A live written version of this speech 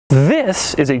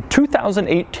This is a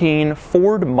 2018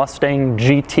 Ford Mustang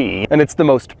GT, and it's the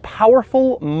most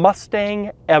powerful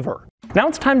Mustang ever. Now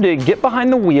it's time to get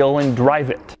behind the wheel and drive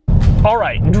it. All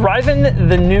right, driving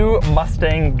the new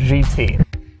Mustang GT.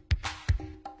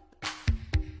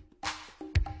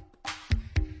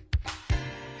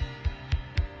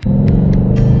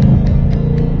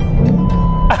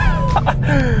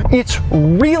 It's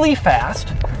really fast.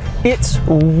 It's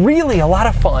really a lot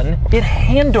of fun. It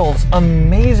handles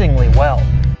amazingly well.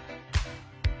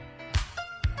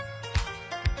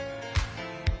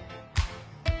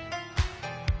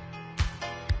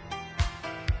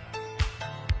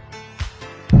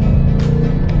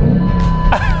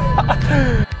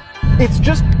 It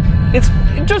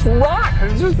just rocks.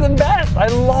 It's just the best. I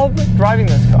love driving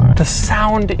this car. The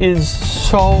sound is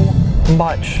so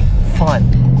much fun.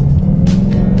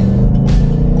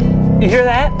 You hear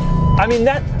that? I mean,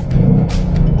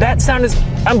 that sound is,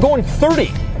 I'm going 30,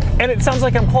 and it sounds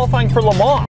like I'm qualifying for Le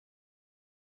Mans.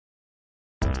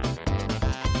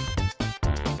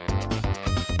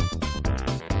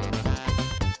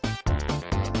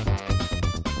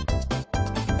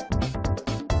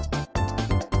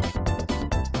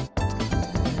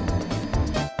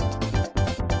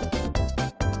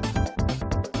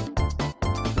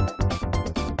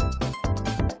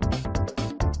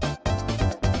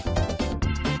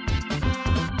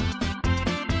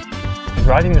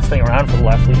 Driving this thing around for the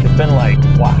last week has been like,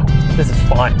 wow, this is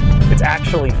fun. It's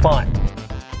actually fun.